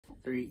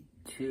3,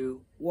 2,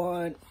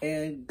 1,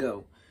 and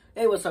go.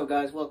 Hey, what's up,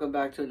 guys? Welcome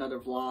back to another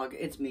vlog.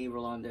 It's me,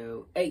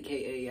 Rolando,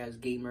 aka as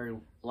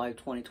Gamer Live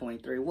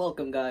 2023.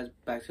 Welcome, guys,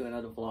 back to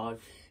another vlog.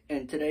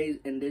 And today,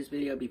 in this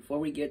video, before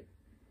we get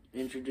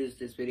introduced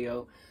this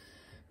video,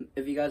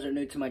 if you guys are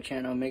new to my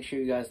channel, make sure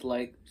you guys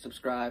like,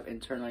 subscribe,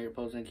 and turn on your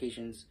post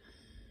notifications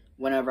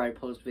whenever I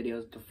post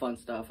videos, the fun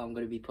stuff I'm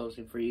going to be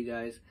posting for you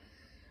guys.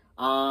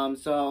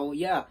 So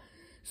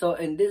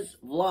in this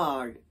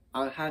vlog,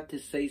 I have to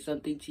say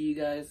something to you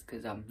guys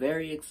because I'm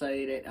very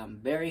excited. I'm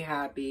very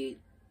happy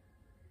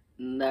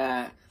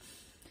that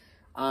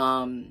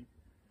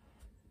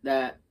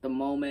that the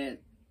moment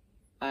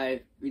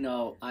I've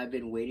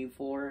been waiting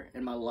for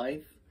in my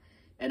life,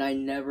 and I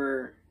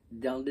never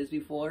done this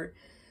before.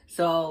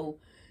 So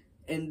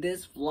in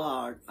this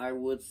vlog, I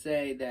would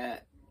say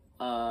that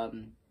I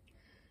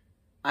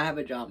have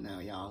a job now,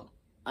 y'all.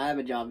 I have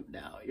a job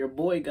now. Your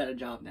boy got a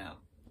job now.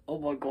 Oh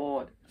my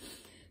god.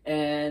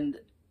 And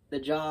the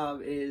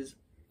job is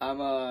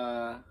I'm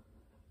a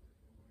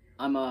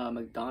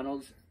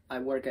McDonald's. I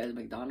work at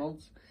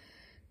McDonald's,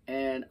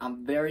 and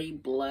I'm very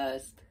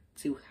blessed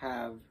to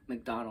have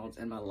McDonald's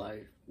in my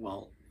life.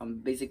 Well, I'm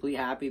basically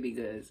happy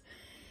because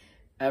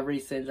ever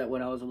since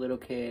when I was a little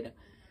kid,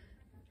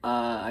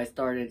 I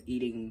started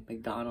eating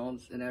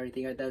McDonald's and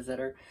everything like that,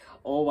 etc.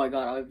 Oh my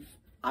god,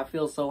 I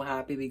feel so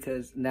happy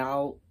because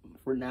now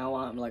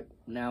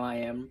I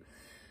am,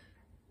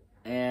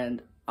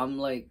 and I'm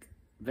like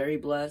very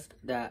blessed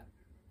that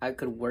I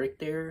could work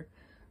there.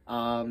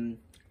 I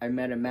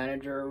met a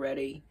manager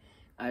already.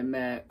 I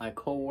met my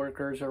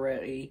co-workers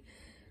already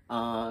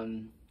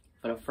for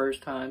the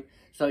first time.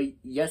 So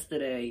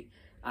yesterday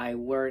I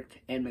worked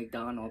in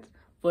McDonald's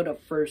for the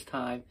first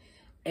time,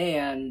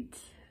 and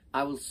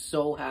I was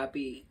so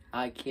happy.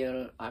 I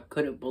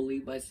couldn't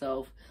believe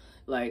myself.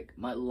 Like,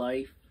 my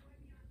life,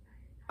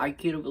 I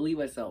couldn't believe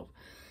myself.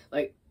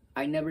 Like,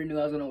 I never knew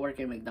I was gonna work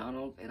in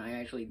McDonald's, and I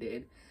actually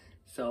did.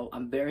 So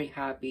I'm very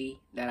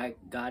happy that I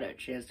got a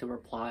chance to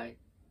apply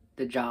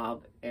the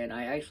job, and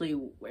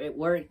it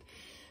worked.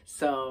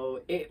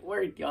 So it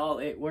worked, y'all.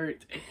 It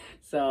worked.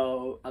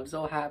 So I'm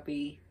so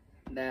happy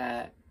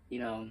that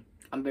I'm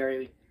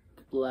very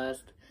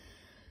blessed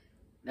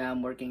that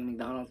I'm working in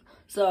McDonald's.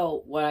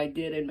 So what I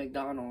did in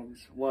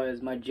McDonald's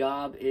was, my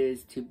job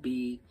is to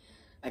be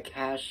a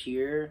cash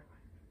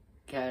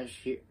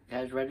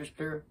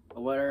register,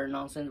 or whatever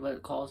nonsense, what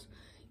it calls,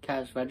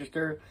 cash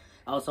register.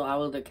 Also, I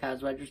was the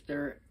cash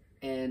register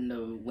in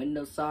the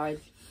window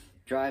side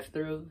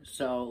drive-through.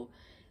 So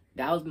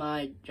that was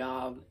my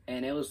job,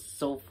 and it was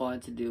so fun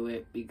to do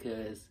it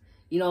because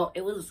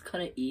it was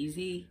kind of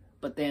easy.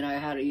 But then I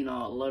had a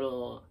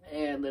little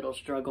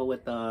struggle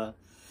with the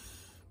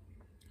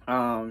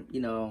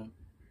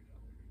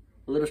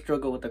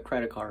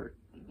credit card,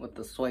 with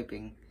the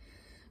swiping.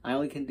 I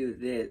only can do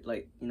this,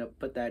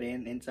 put that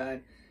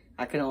inside.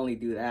 I can only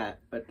do that,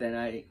 but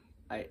then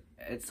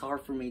it's hard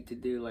for me to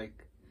do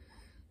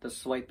the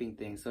swiping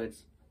thing. So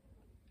it's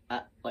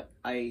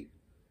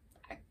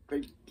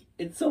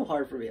so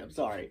hard for me. I'm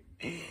sorry.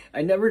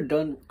 I never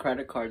done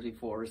credit cards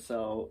before,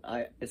 so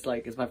it's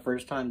my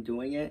first time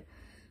doing it.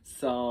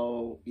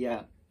 So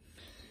yeah,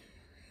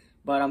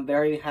 but I'm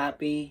very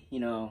happy.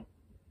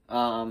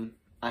 I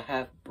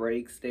have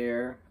breaks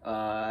there.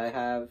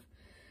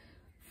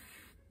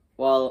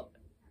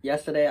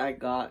 Yesterday I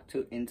got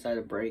to inside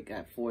a break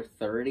at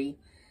 4:30,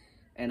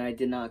 and I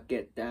did not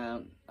get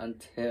down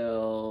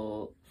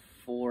until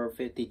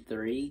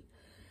 4:53.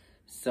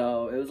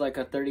 So it was like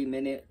a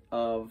 30-minute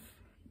of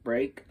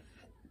break.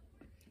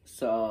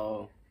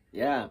 So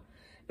yeah,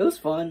 it was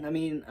fun. I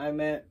mean, I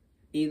met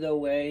either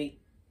way.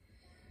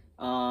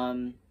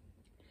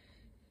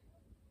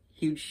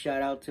 Huge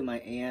shout out to my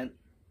aunt,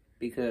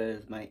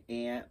 because my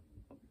aunt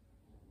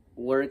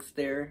works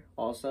there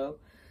also.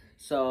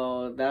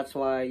 So that's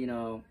why,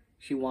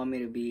 she wanted me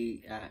to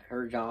be at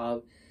her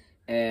job,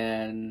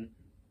 and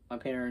my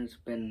parents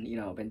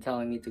been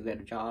telling me to get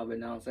a job and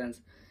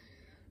nonsense.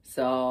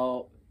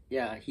 So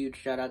yeah, huge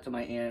shout out to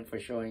my aunt for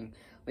showing,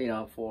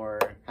 for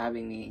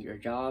having me in your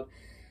job.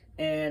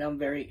 And I'm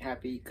very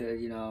happy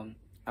because,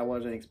 I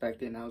wasn't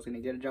expecting I was going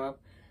to get a job,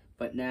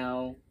 but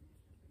now,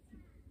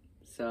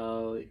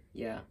 so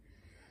yeah.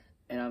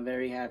 And I'm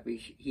very happy.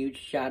 Huge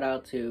shout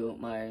out to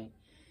my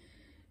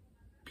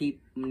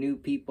new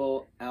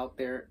people out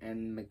there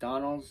in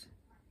McDonald's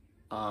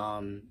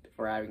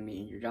for having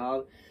me in your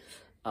job.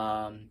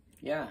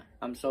 Yeah,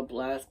 I'm so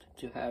blessed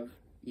to have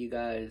you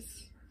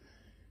guys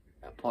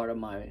a part of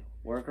my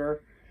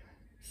worker.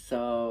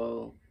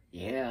 So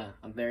yeah,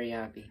 I'm very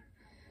happy.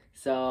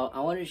 So I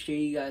want to show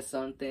you guys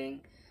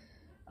something.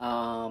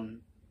 I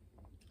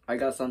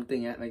got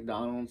something at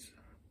McDonald's,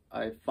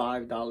 a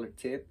 $5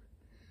 tip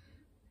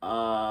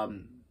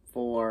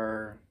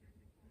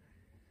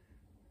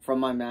from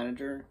my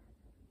manager,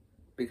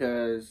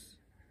 because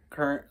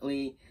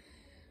currently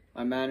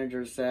my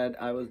manager said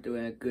I was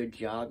doing a good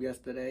job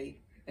yesterday,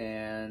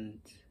 and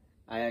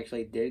I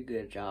actually did a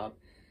good job.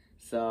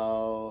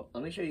 So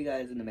let me show you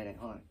guys in a minute.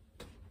 Hold on.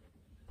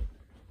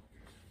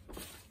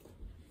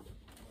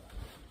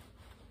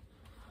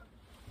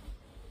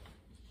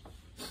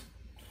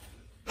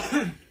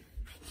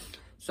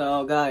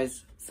 So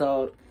guys,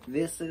 so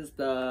this is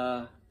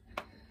so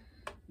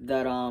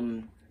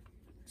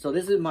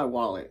this is my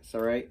wallet, so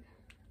right?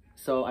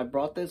 So I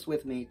brought this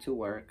with me to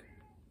work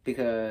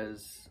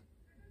because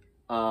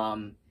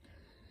I,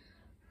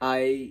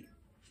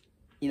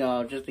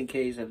 just in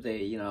case if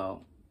they,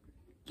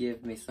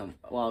 give me some,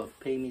 well,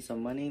 pay me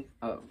some money,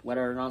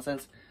 whatever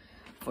nonsense,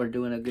 for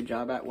doing a good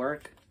job at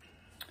work.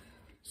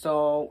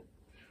 So,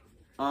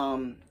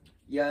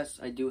 yes,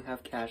 I do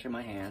have cash in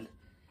my hand,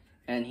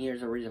 and here's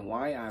the reason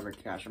why I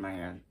have cash in my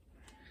hand.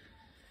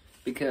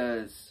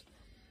 Because,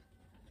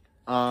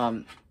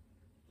 I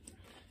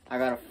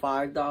got a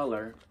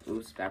 $5,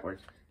 oops,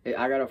 backwards.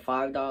 I got a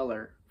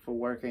 $5 for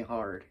working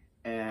hard,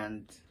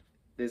 and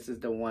this is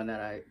the one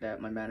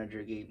that my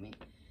manager gave me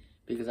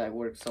because I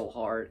worked so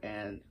hard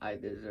and I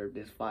deserve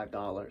this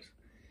 $5.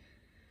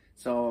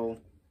 So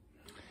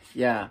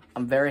yeah,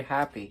 I'm very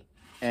happy,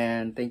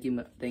 and thank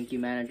you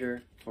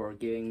manager for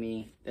giving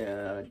me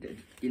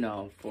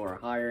for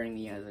hiring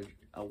me as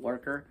a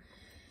worker,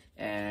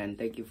 and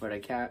thank you for the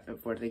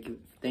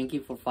thank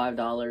you for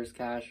 $5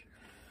 cash.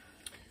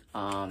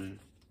 I'm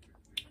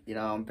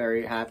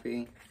very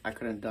happy. I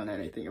couldn't have done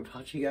anything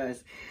about you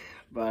guys,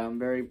 but I'm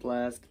very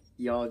blessed.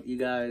 You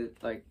guys,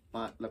 like,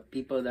 the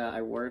people that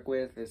I work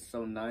with is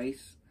so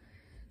nice.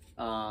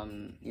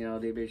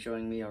 They've been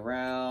showing me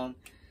around.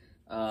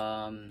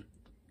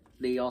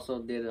 They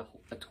also did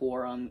a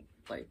tour on,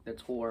 like, the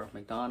tour of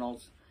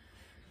McDonald's.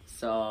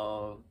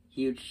 So,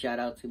 huge shout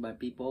out to my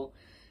people,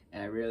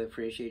 and I really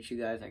appreciate you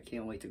guys. I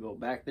can't wait to go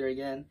back there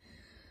again.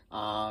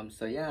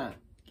 So yeah,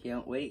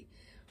 can't wait.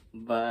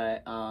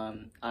 But,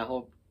 I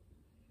hope,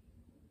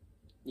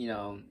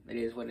 it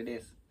is what it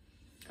is.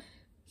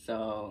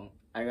 So,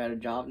 I got a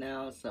job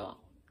now, so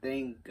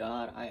thank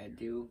God I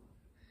do,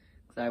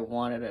 because I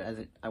wanted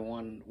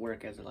to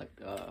work as a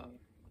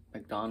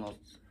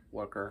McDonald's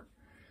worker,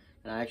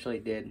 and I actually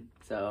did.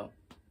 So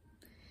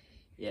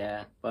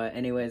yeah, but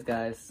anyways,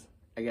 guys,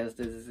 I guess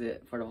this is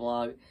it for the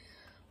vlog.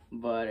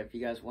 But if you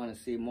guys want to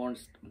see more,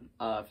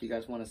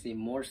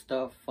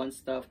 stuff, fun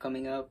stuff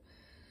coming up,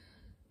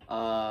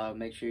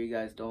 make sure you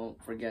guys don't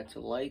forget to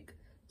like,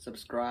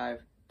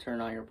 subscribe,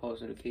 turn on your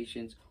post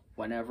notifications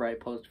whenever I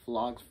post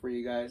vlogs for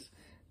you guys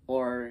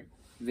or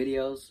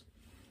videos.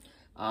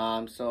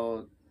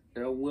 So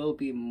there will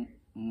be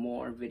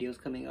more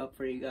videos coming up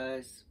for you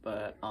guys,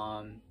 but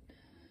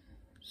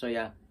so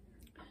yeah,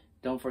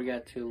 don't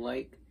forget to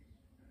like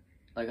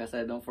I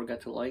said, don't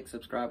forget to like,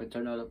 subscribe, and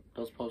turn on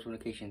those post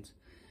notifications.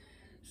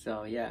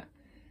 So yeah,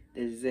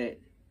 this is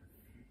it.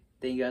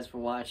 Thank you guys for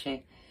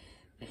watching.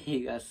 Thank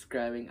you guys for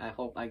subscribing. I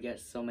hope I get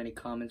so many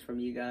comments from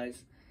you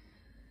guys.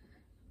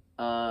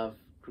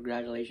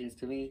 Congratulations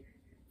to me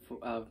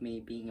of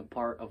me being a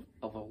part of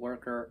a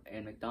worker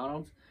in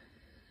McDonald's.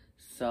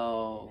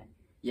 So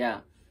yeah,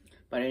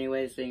 but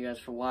anyways, thank you guys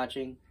for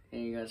watching,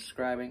 thank you guys for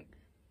subscribing.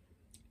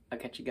 I'll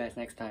catch you guys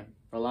next time.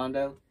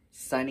 Rolando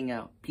signing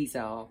out. Peace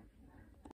out.